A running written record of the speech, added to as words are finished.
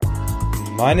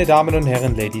Meine Damen und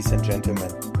Herren, Ladies and Gentlemen,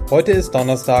 heute ist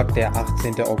Donnerstag, der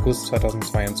 18. August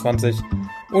 2022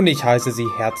 und ich heiße Sie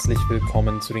herzlich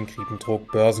willkommen zu den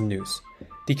Kriependruck Börsen News.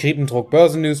 Die Kriependruck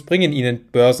Börsen News bringen Ihnen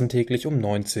börsentäglich um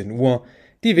 19 Uhr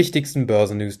die wichtigsten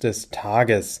Börsen News des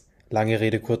Tages. Lange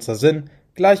Rede, kurzer Sinn,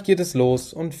 gleich geht es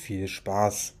los und viel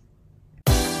Spaß.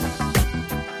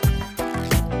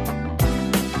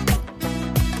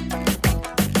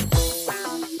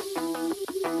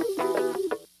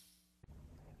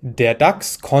 Der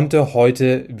DAX konnte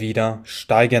heute wieder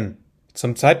steigen.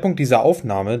 Zum Zeitpunkt dieser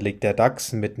Aufnahme liegt der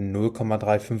DAX mit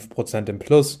 0,35% im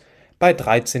Plus bei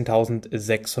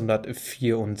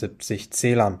 13.674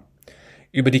 Zählern.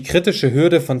 Über die kritische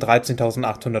Hürde von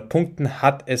 13.800 Punkten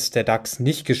hat es der DAX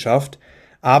nicht geschafft,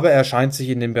 aber er scheint sich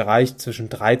in dem Bereich zwischen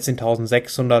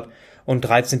 13.600 und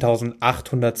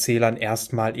 13.800 Zählern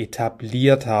erstmal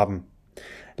etabliert haben.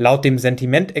 Laut dem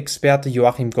Sentimentexperte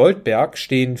Joachim Goldberg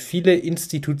stehen viele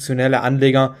institutionelle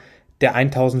Anleger der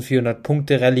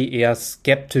 1400-Punkte-Rallye eher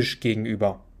skeptisch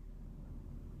gegenüber.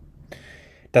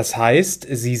 Das heißt,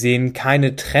 sie sehen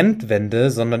keine Trendwende,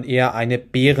 sondern eher eine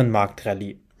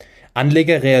Bärenmarkt-Rallye.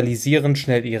 Anleger realisieren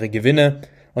schnell ihre Gewinne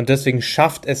und deswegen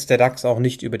schafft es der DAX auch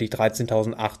nicht über die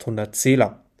 13.800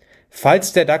 Zähler.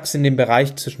 Falls der DAX in den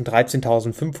Bereich zwischen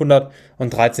 13.500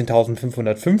 und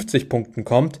 13.550 Punkten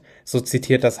kommt, so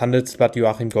zitiert das Handelsblatt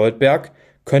Joachim Goldberg,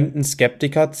 könnten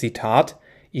Skeptiker, Zitat,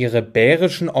 ihre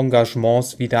bärischen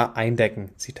Engagements wieder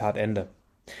eindecken, Zitat Ende.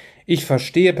 Ich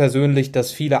verstehe persönlich,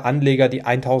 dass viele Anleger die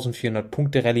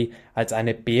 1400-Punkte-Rallye als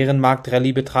eine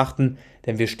Bärenmarkt-Rallye betrachten,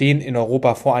 denn wir stehen in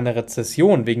Europa vor einer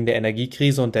Rezession wegen der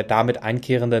Energiekrise und der damit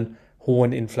einkehrenden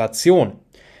hohen Inflation.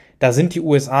 Da sind die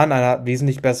USA in einer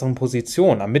wesentlich besseren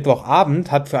Position. Am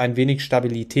Mittwochabend hat für ein wenig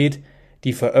Stabilität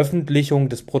die Veröffentlichung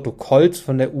des Protokolls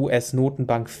von der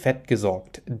US-Notenbank FED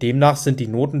gesorgt. Demnach sind die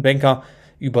Notenbanker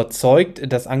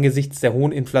überzeugt, dass angesichts der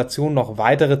hohen Inflation noch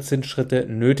weitere Zinsschritte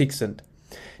nötig sind.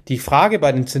 Die Frage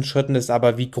bei den Zinsschritten ist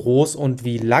aber, wie groß und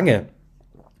wie lange.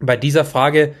 Bei dieser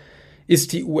Frage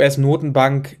ist die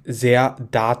US-Notenbank sehr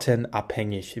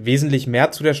datenabhängig. Wesentlich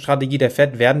mehr zu der Strategie der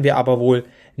FED werden wir aber wohl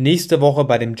nächste Woche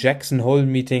bei dem Jackson Hole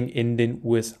Meeting in den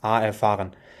USA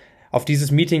erfahren. Auf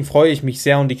dieses Meeting freue ich mich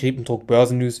sehr und die Kriependruck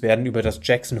Börsen News werden über das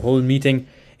Jackson Hole Meeting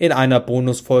in einer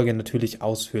Bonusfolge natürlich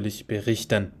ausführlich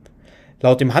berichten.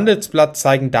 Laut dem Handelsblatt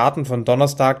zeigen Daten von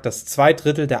Donnerstag, dass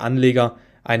 2/3 der Anleger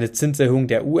eine Zinserhöhung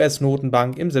der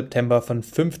US-Notenbank im September von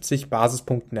 50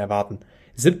 Basispunkten erwarten.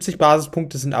 70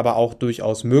 Basispunkte sind aber auch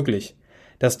durchaus möglich.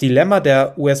 Das Dilemma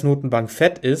der US-Notenbank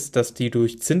FED ist, dass sie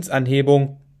durch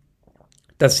Zinsanhebung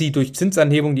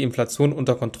die Inflation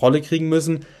unter Kontrolle kriegen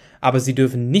müssen, aber sie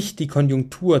dürfen nicht die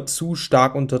Konjunktur zu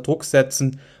stark unter Druck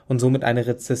setzen und somit eine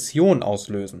Rezession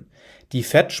auslösen. Die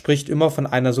FED spricht immer von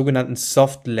einer sogenannten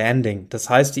Soft Landing, das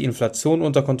heißt, die Inflation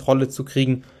unter Kontrolle zu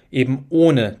kriegen, eben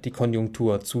ohne die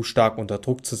Konjunktur zu stark unter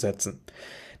Druck zu setzen.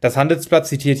 Das Handelsblatt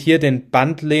zitiert hier den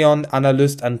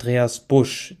Bandleon-Analyst Andreas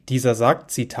Busch. Dieser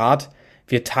sagt, Zitat,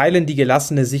 wir teilen die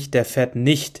gelassene Sicht der FED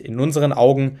nicht. In unseren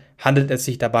Augen handelt es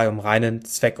sich dabei um reinen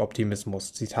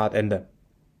Zweckoptimismus. Zitat Ende.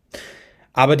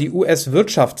 Aber die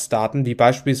US-Wirtschaftsdaten, wie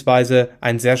beispielsweise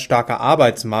ein sehr starker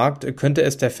Arbeitsmarkt, könnte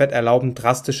es der FED erlauben,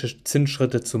 drastische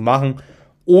Zinsschritte zu machen,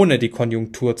 ohne die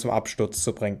Konjunktur zum Absturz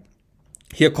zu bringen.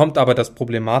 Hier kommt aber das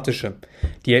Problematische.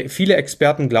 Viele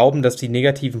Experten glauben, dass die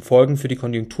negativen Folgen für die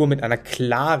Konjunktur mit einer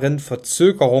klaren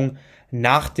Verzögerung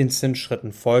nach den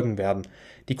Zinsschritten folgen werden.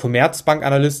 Die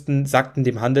Commerzbank-Analysten sagten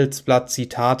dem Handelsblatt,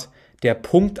 Zitat, der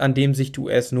Punkt, an dem sich die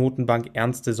US-Notenbank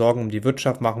ernste Sorgen um die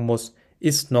Wirtschaft machen muss,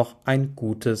 ist noch ein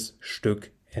gutes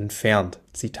Stück entfernt.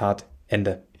 Zitat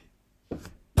Ende.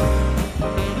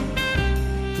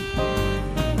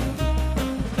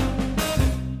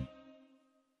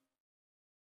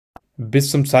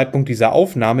 Bis zum Zeitpunkt dieser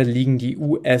Aufnahme liegen die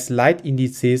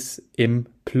US-Leitindizes im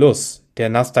Plus. Der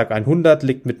Nasdaq 100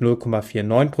 liegt mit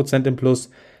 0,49% im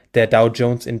Plus, der Dow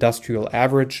Jones Industrial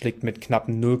Average liegt mit knapp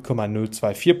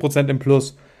 0,024% im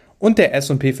Plus und der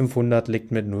S&P 500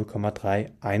 liegt mit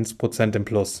 0,31% im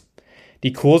Plus.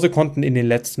 Die Kurse konnten in den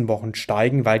letzten Wochen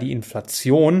steigen, weil die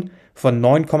Inflation von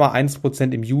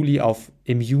 9,1% im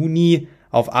Juni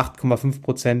auf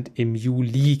 8,5% im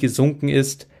Juli gesunken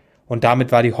ist. Und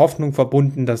damit war die Hoffnung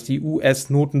verbunden, dass die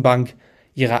US-Notenbank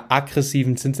ihre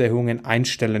aggressiven Zinserhöhungen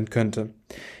einstellen könnte.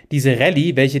 Diese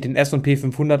Rallye, welche den S&P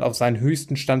 500 auf seinen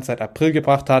höchsten Stand seit April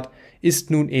gebracht hat, ist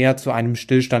nun eher zu einem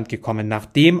Stillstand gekommen,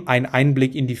 nachdem ein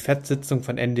Einblick in die FED-Sitzung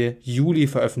von Ende Juli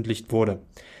veröffentlicht wurde.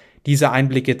 Diese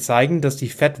Einblicke zeigen, dass die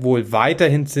FED wohl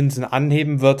weiterhin Zinsen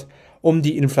anheben wird, um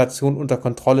die Inflation unter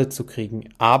Kontrolle zu kriegen.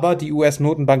 Aber die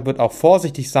US-Notenbank wird auch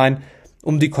vorsichtig sein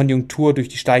um die Konjunktur durch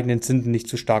die steigenden Zinsen nicht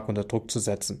zu stark unter Druck zu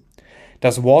setzen.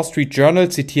 Das Wall Street Journal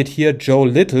zitiert hier Joe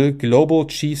Little, Global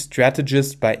Chief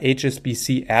Strategist bei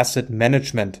HSBC Asset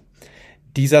Management.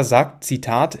 Dieser sagt,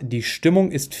 Zitat, die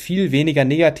Stimmung ist viel weniger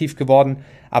negativ geworden,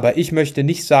 aber ich möchte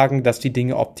nicht sagen, dass die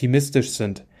Dinge optimistisch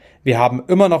sind. Wir haben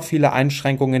immer noch viele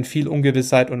Einschränkungen, viel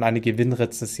Ungewissheit und eine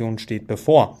Gewinnrezession steht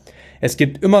bevor. Es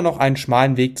gibt immer noch einen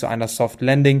schmalen Weg zu einer Soft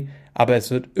Landing, aber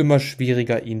es wird immer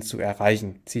schwieriger, ihn zu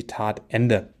erreichen. Zitat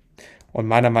Ende. Und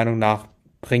meiner Meinung nach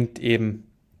bringt eben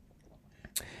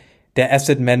der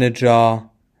Asset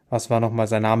Manager, was war nochmal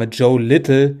sein Name, Joe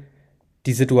Little,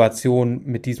 die Situation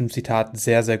mit diesem Zitat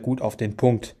sehr, sehr gut auf den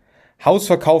Punkt.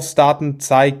 Hausverkaufsdaten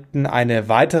zeigten eine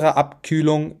weitere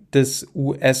Abkühlung des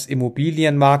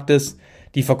US-Immobilienmarktes.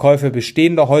 Die Verkäufe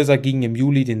bestehender Häuser gingen im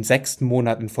Juli den 6.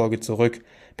 Monat in Folge zurück,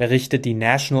 berichtet die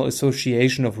National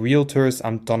Association of Realtors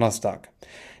am Donnerstag.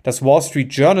 Das Wall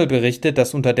Street Journal berichtet,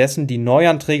 dass unterdessen die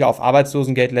Neuanträge auf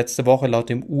Arbeitslosengeld letzte Woche laut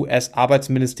dem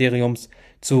US-Arbeitsministeriums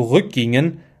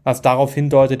zurückgingen, was darauf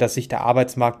hindeutet, dass sich der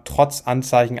Arbeitsmarkt trotz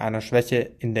Anzeichen einer Schwäche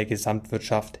in der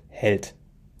Gesamtwirtschaft hält.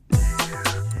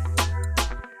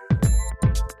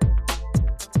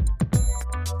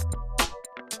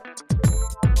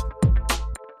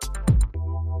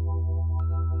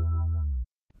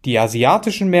 Die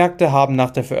asiatischen Märkte haben nach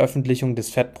der Veröffentlichung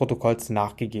des FED-Protokolls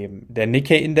nachgegeben. Der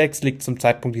Nikkei-Index liegt zum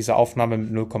Zeitpunkt dieser Aufnahme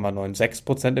mit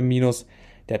 0,96% im Minus,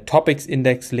 der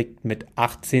Topix-Index liegt mit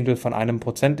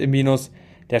 0,08% im Minus,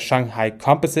 der Shanghai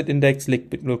Composite Index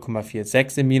liegt mit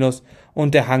 0,46 im Minus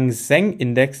und der Hang Seng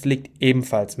Index liegt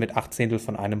ebenfalls mit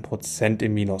 0,08%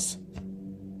 im Minus.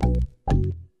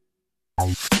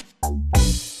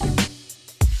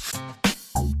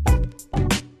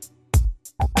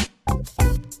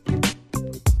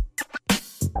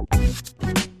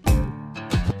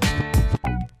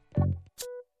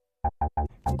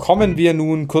 Kommen wir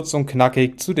nun kurz und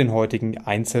knackig zu den heutigen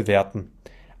Einzelwerten.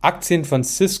 Aktien von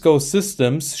Cisco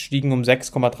Systems stiegen um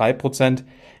 6,3%,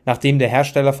 nachdem der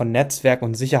Hersteller von Netzwerk-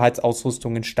 und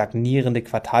Sicherheitsausrüstungen stagnierende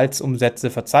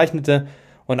Quartalsumsätze verzeichnete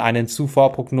und einen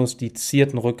zuvor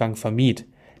prognostizierten Rückgang vermied.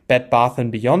 Bed Bath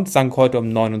 & Beyond sank heute um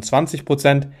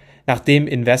 29%, nachdem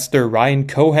Investor Ryan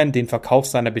Cohen den Verkauf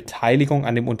seiner Beteiligung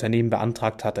an dem Unternehmen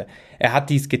beantragt hatte. Er hat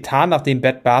dies getan, nachdem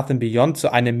Bed Bath & Beyond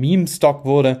zu einem Meme-Stock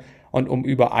wurde und um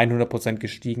über 100%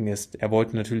 gestiegen ist. Er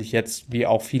wollte natürlich jetzt, wie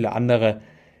auch viele andere,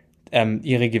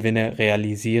 seine Gewinne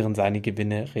realisieren.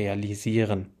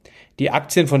 Die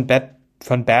Aktien von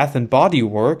Bath & Body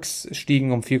Works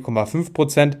stiegen um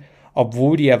 4,5%,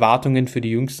 obwohl die Erwartungen für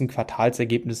die jüngsten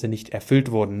Quartalsergebnisse nicht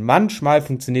erfüllt wurden. Manchmal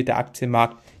funktioniert der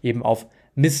Aktienmarkt eben auf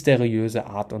mysteriöse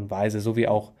Art und Weise, so wie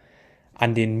auch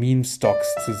an den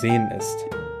Meme-Stocks zu sehen ist.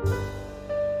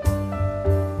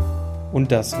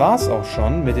 Und das war's auch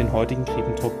schon mit den heutigen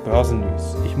Kriegentrupp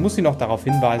Börsen-News. Ich muss Sie noch darauf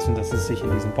hinweisen, dass es sich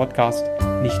in diesem Podcast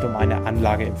nicht um eine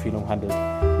Anlageempfehlung handelt.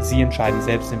 Sie entscheiden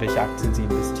selbst, in welche Aktien Sie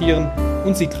investieren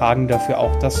und Sie tragen dafür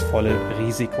auch das volle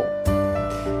Risiko.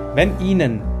 Wenn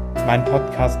Ihnen mein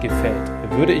Podcast gefällt,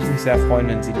 würde ich mich sehr freuen,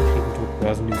 wenn Sie die Kriegentrupp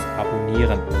Börsen-News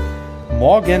abonnieren.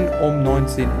 Morgen um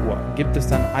 19 Uhr gibt es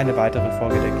dann eine weitere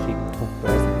Folge der Kriegentrupp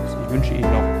Börsen-News. Ich wünsche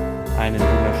Ihnen noch einen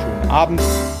wunderschönen Abend.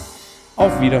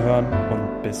 Auf Wiederhören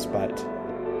und bis bald.